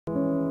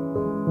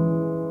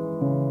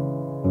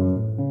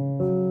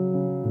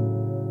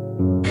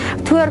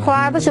تور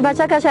خواهد باشه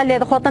بچه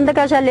کشلید خاطر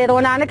کشلید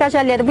و نان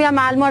کشلید بیا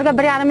معلومات که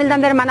برای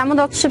میلدم بر منم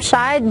دو شب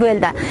شاید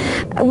بولده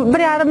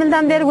برای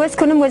میلدم بر ویس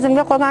کنم ویزم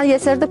که قبلا یه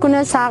سرد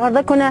کنه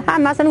ساغرده کنه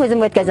هم مثلا ویزم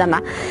باید کزما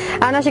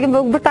انا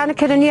شکم برتانه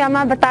کرنی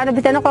اما برتانه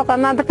بیتنه قاق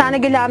اما برتانه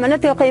گلامنه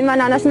توقی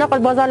من انا شنقل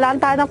بازار لان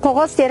تایدم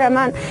قاقاس تیره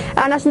من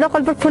انا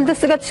شنقل بر پول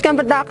دست کتشکم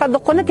بر داخل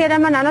دقونه تیره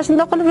من انا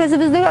شنقل ویز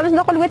بزدی انا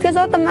شنقل وید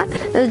کزات من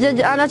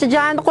انا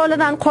جان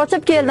قولدان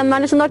قاچب کردم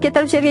من شنقل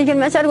کتر شرکت که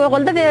مثلا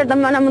قولده بیردم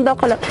من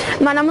داخل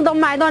من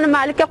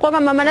میدان مالک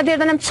قوم من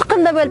بیردم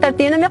چقدر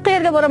بولترتینه می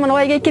قیر که برام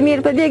نوایی که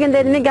میر پر بیگن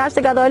داریم گاش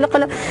تقدایل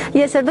قل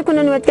یه سرد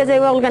کنن وید کزای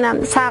وقل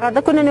کنم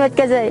ساغرد کنن وید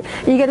کزای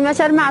یگر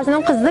مثلا معصوم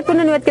قصد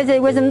کنن وید کزای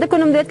وزم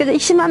دکنم وید کزای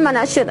ایش من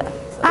اشده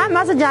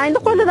مثلا جاین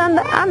قولدان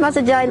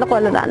مثلا جاین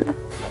قولدان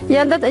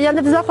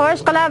یاد بزا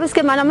خواهش قلابس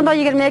که من دا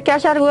یگر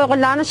میکشار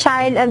وقلان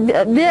شایل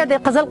بیرد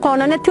قزل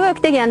قانون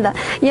توک دیگنده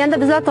یاد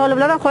بزا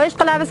طالبان خواهش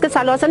قلابس که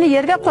سلاسن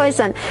یرگه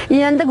قایسن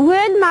یاد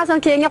گوید مثلا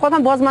که اینجا قطعا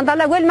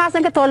بازماندلا گوید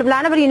مثلا که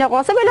طالبان برینه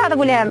قاسه ولی هذا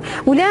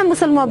بولهم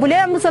مسلمان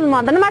دنیا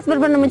مسلمان دنیا ماس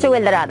بربرن من چه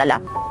ولی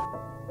رادلا